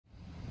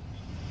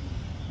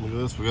Look at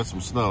this, we got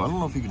some snow. I don't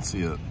know if you can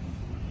see it.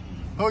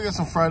 Oh, we got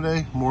some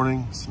Friday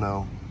morning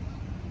snow.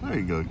 There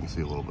you go, you can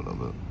see a little bit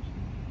of it.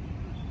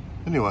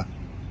 Anyway,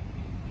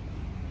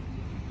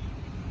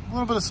 a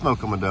little bit of snow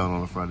coming down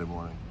on a Friday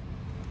morning.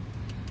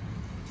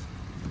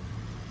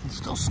 It's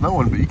still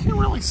snowing, but you can't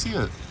really see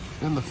it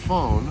in the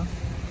phone.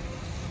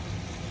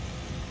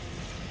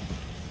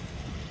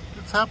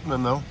 It's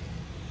happening though.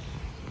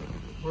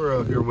 We're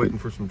out here waiting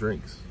for some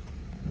drinks.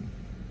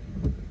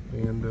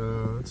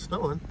 And it's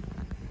snowing.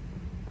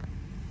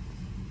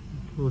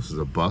 Well, this is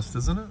a bust,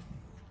 isn't it?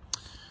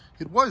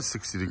 It was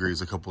 60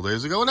 degrees a couple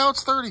days ago, and now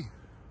it's 30.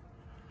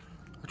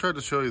 I tried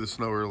to show you the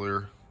snow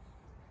earlier.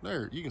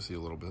 There, you can see a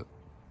little bit.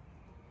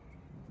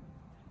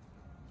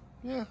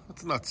 Yeah,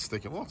 it's not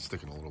sticking. Well, it's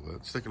sticking a little bit.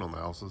 It's sticking on the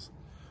houses.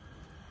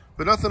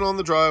 But nothing on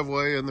the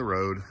driveway and the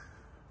road.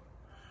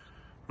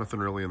 Nothing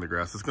really in the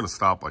grass. It's going to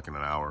stop like in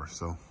an hour,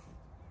 so.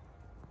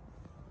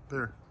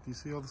 There. Do you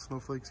see all the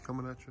snowflakes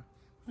coming at you?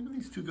 Look at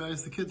these two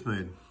guys the kids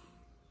made.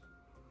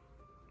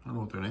 I don't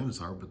know what their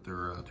names are, but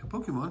they're two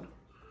Pokemon.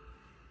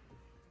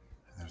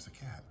 And there's a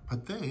cat.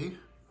 But they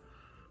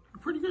are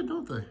pretty good,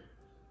 don't they?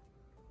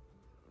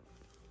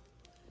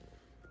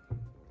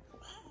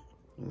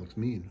 That looks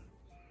mean.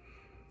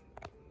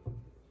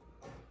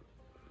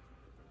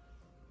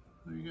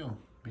 There you go.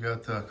 We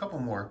got a couple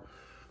more.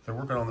 They're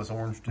working on this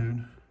orange dude.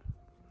 And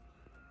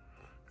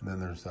then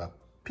there's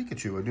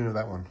Pikachu. I do know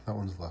that one. That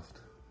one's left.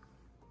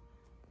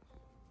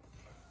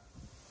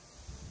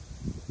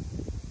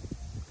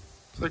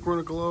 It's like we're in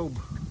a globe.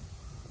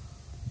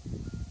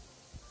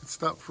 It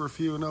stopped for a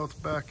few and now it's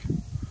back.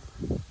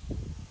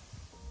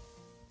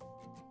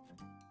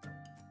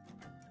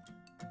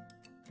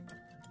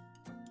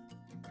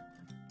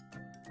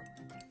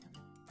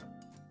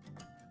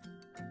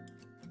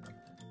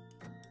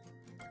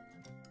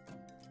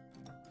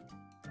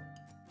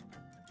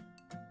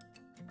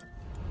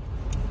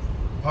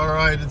 All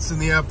right, it's in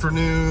the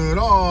afternoon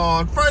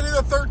on Friday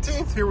the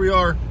 13th. Here we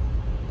are.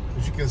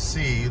 As you can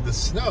see, the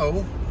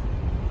snow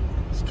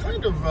is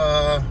kind of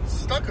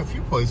stuck a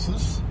few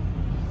places,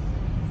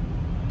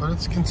 but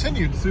it's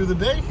continued through the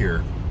day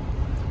here.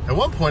 At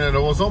one point, it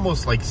was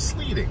almost like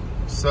sleeting.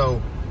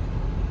 So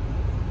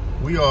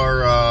we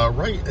are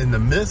right in the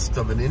midst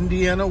of an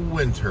Indiana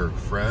winter,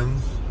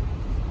 friends.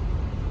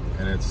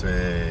 And it's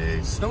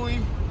a snowy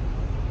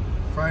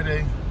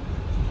Friday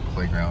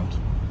playground.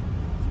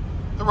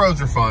 The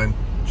roads are fine,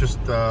 just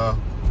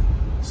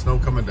snow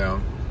coming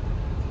down,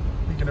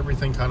 making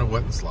everything kind of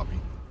wet and sloppy.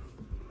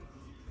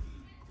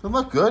 They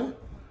look good.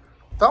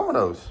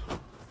 Dominoes.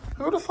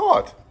 Who would have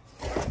thought?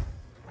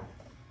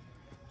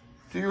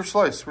 Do your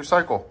slice,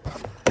 recycle.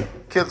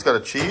 Kids got a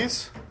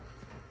cheese,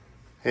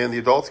 and the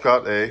adults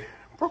got a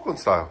Brooklyn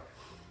style.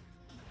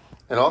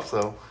 And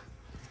also,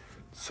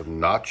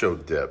 some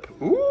nacho dip.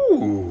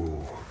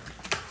 Ooh.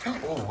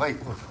 Oh,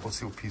 wait, look, let's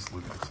see what piece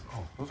Luke is.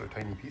 Oh, those are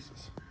tiny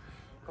pieces.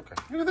 Okay,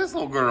 look at this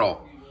little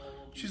girl.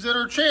 She's in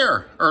her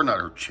chair. Or not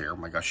her chair, oh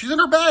my gosh. She's in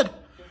her bed.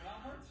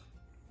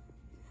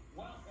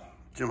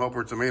 Jim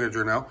Hoppert's a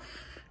manager now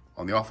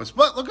on The Office.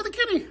 But look at the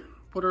kitty.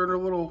 Put her in her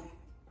little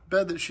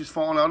bed that she's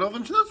fallen out of,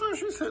 and that's where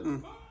she's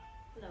sitting.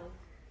 Hello.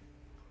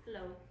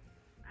 Hello.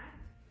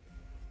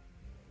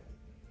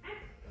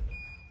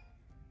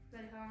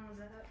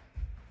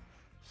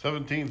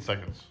 17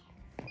 seconds.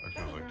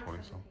 Actually, it was like 20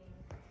 something.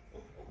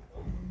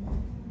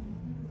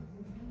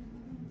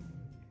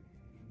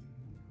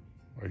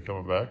 Are you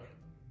coming back?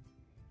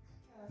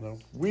 No.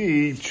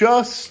 We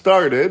just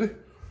started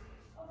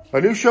a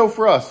new show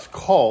for us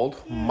called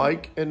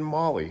Mike and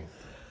Molly.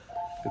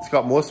 It's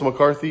got Melissa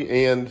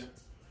McCarthy and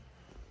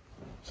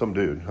some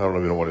dude. I don't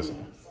even know what his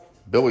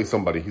Billy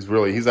somebody.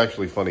 He's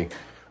actually funny.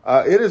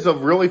 It is a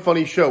really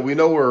funny show. We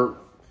know we're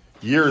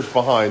years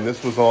behind.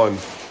 This was on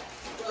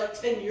like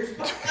 10 years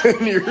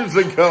 10 years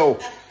ago.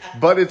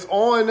 But it's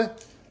on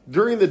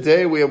during the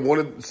day. We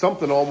have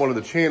something on one of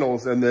the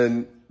channels, and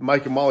then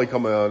Mike and Molly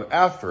come on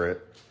after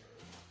it.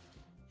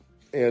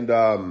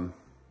 And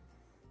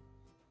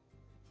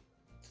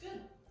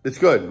it's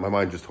good. My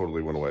mind just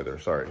totally went away there.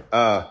 Sorry.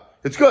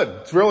 It's good.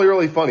 It's really,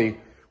 really funny.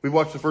 We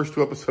watched the first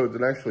 2 episodes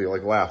and actually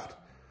like laughed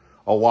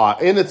a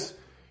lot. And it's,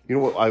 you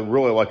know what I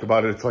really like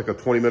about it? It's like a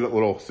 20-minute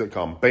little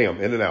sitcom. Bam,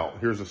 in and out.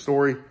 Here's a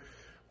story.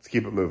 Let's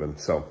keep it moving.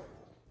 So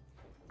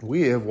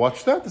we have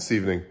watched that this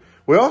evening.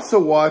 We also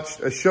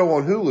watched a show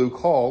on Hulu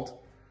called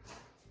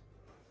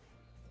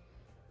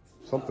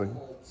something.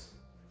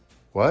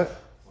 What?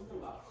 Something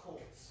about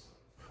cults.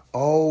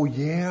 Oh,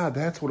 yeah,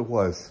 that's what it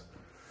was.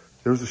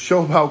 There was a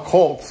show about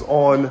cults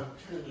on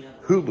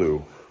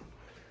Hulu.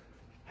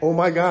 Oh,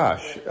 my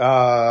gosh.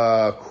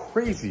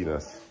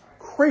 Craziness.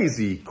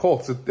 Crazy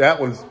cults. That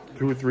one's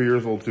 2 or 3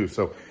 years old, too.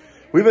 So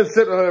we've been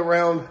sitting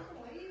around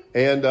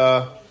and,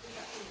 I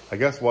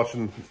guess,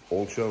 watching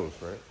old shows,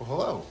 right? Well,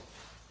 hello.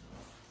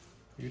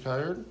 You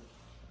tired?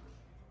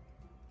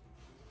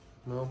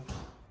 No?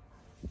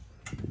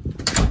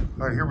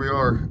 All right, here we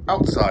are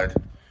outside.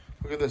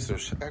 Look at this.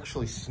 There's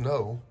actually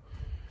snow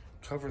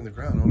covering the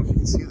ground. I don't know if you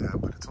can see that,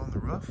 but it's on the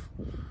roof.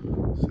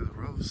 See the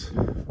roof's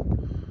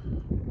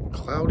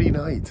cloudy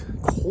night.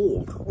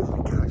 Cold. Oh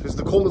my gosh. It's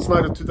the coldest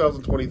night of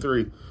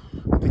 2023.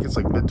 I think it's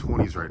like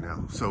mid-20s right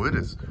now. So it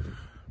is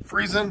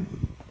freezing.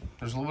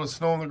 There's a little bit of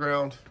snow on the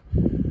ground.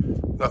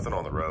 Nothing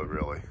on the road,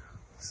 really.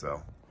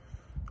 So,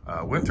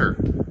 winter.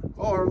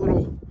 Oh, our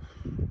little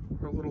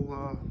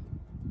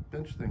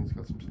bench thing's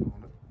got some snow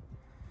on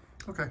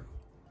it. Okay,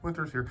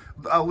 winter's here.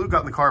 Lou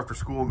got in the car after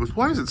school and goes,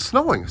 "Why is it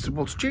snowing?" I said,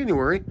 "Well, it's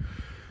January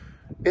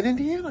in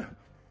Indiana.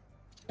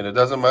 And it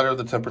doesn't matter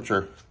the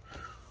temperature."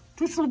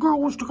 This little girl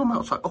wants to come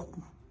outside. Oh,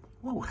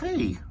 whoa,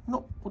 hey.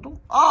 No, well,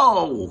 don't.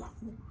 Oh,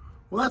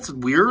 well, that's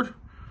weird. I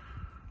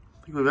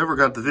don't think we've ever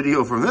got the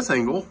video from this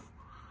angle.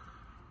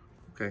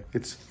 Okay,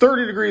 it's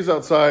 30 degrees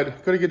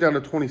outside. Going to get down to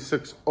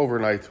 26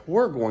 overnight.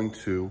 We're going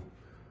to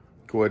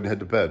go ahead and head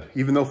to bed.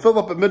 Even though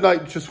Philip at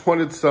midnight just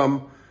wanted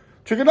some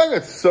chicken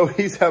nuggets. So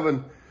he's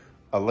having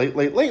a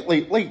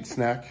late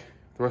snack.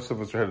 The rest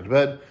of us are headed to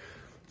bed.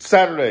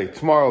 Saturday,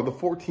 tomorrow, the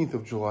 14th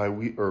of July,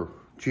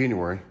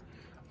 January.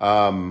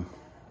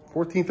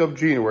 14th of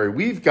January,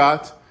 we've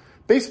got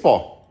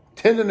baseball,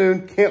 10 to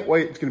noon. Can't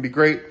wait. It's going to be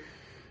great.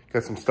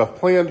 Got some stuff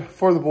planned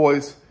for the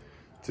boys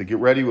to get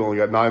ready. We only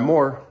got 9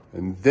 more,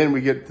 and then we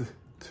get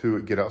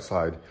to get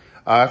outside.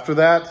 After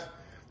that,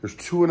 there's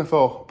 2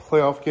 NFL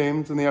playoff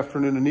games in the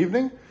afternoon and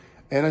evening,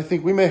 and I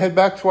think we may head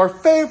back to our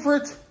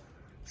favorite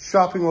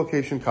shopping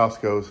location,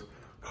 Costco's.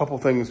 A couple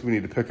things we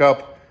need to pick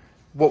up.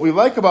 What we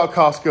like about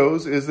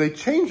Costco's is they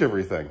change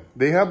everything.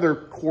 They have their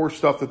core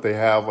stuff that they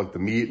have, like the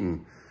meat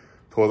and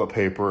toilet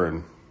paper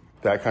and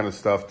that kind of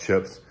stuff,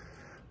 chips.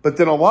 But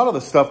then a lot of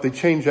the stuff they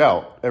change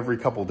out every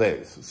couple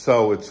days.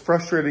 So it's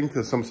frustrating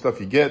because some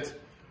stuff you get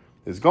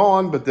is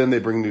gone, but then they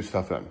bring new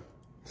stuff in.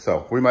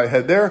 So we might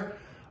head there.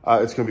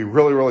 It's going to be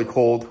really, really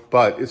cold,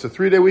 but it's a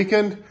 3-day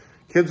weekend.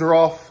 Kids are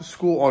off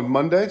school on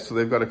Monday, so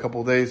they've got a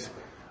couple days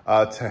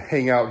to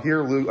hang out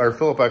here.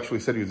 Philip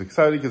actually said he was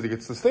excited because he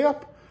gets to stay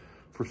up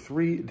for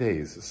 3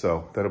 days.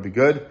 So that'll be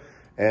good.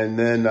 And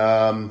then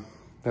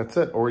that's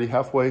it.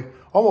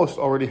 Almost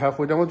already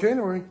halfway done with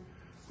January,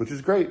 which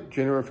is great.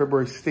 January and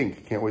February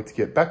stink. Can't wait to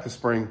get back to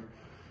spring,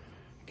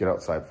 get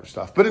outside for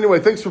stuff. But anyway,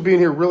 thanks for being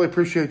here. Really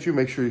appreciate you.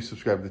 Make sure you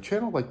subscribe to the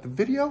channel, like the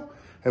video,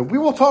 and we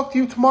will talk to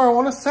you tomorrow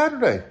on a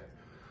Saturday.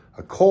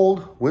 A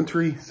cold,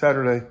 wintry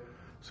Saturday.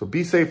 So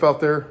be safe out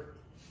there.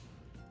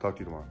 Talk to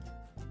you tomorrow.